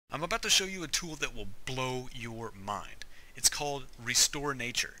I'm about to show you a tool that will blow your mind. It's called Restore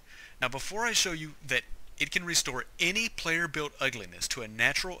Nature. Now before I show you that it can restore any player-built ugliness to a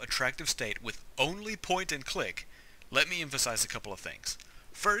natural, attractive state with only point and click, let me emphasize a couple of things.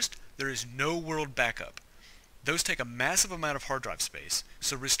 First, there is no world backup. Those take a massive amount of hard drive space,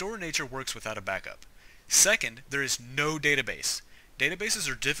 so Restore Nature works without a backup. Second, there is no database. Databases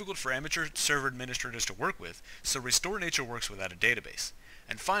are difficult for amateur server administrators to work with, so Restore Nature works without a database.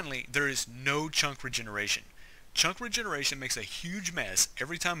 And finally, there is no chunk regeneration. Chunk regeneration makes a huge mess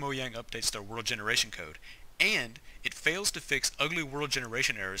every time Mojang updates their world generation code, and it fails to fix ugly world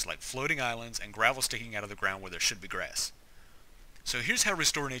generation errors like floating islands and gravel sticking out of the ground where there should be grass. So here's how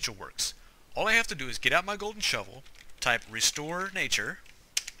Restore Nature works. All I have to do is get out my golden shovel, type Restore Nature,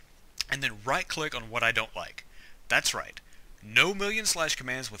 and then right click on what I don't like. That's right, no million slash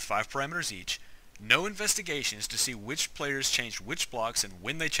commands with 5 parameters each, no investigations to see which players changed which blocks and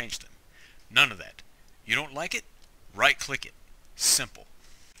when they changed them. None of that. You don't like it? Right click it. Simple.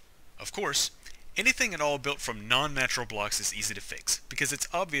 Of course, anything at all built from non-natural blocks is easy to fix, because it's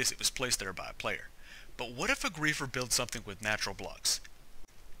obvious it was placed there by a player. But what if a griefer builds something with natural blocks?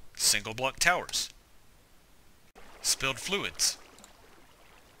 Single block towers, spilled fluids,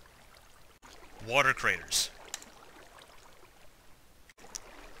 water craters,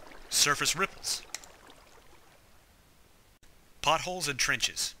 surface ripples, potholes and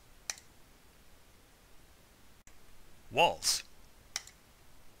trenches, walls,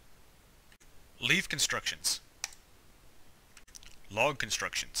 leaf constructions, log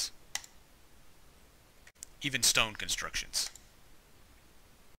constructions, even stone constructions.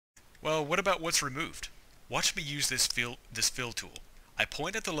 Well, what about what's removed? Watch me use this fill tool. I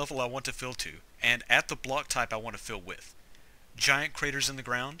point at the level I want to fill to, and at the block type I want to fill with. Giant craters in the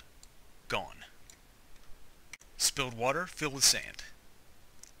ground? Gone. Spilled water filled with sand.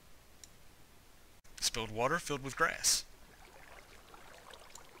 Spilled water filled with grass.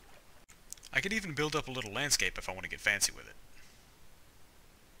 I could even build up a little landscape if I want to get fancy with it.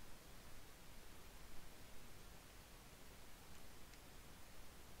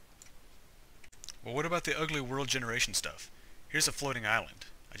 Well, what about the ugly world generation stuff? Here's a floating island.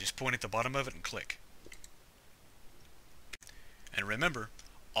 I just point at the bottom of it and click. And remember,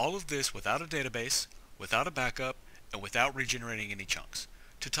 all of this without a database, without a backup, and without regenerating any chunks.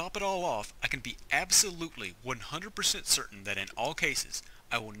 To top it all off, I can be absolutely 100% certain that in all cases,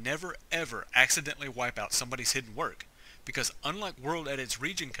 I will never ever accidentally wipe out somebody's hidden work, because unlike World Edit's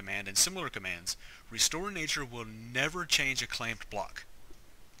regen command and similar commands, Restore Nature will never change a claimed block.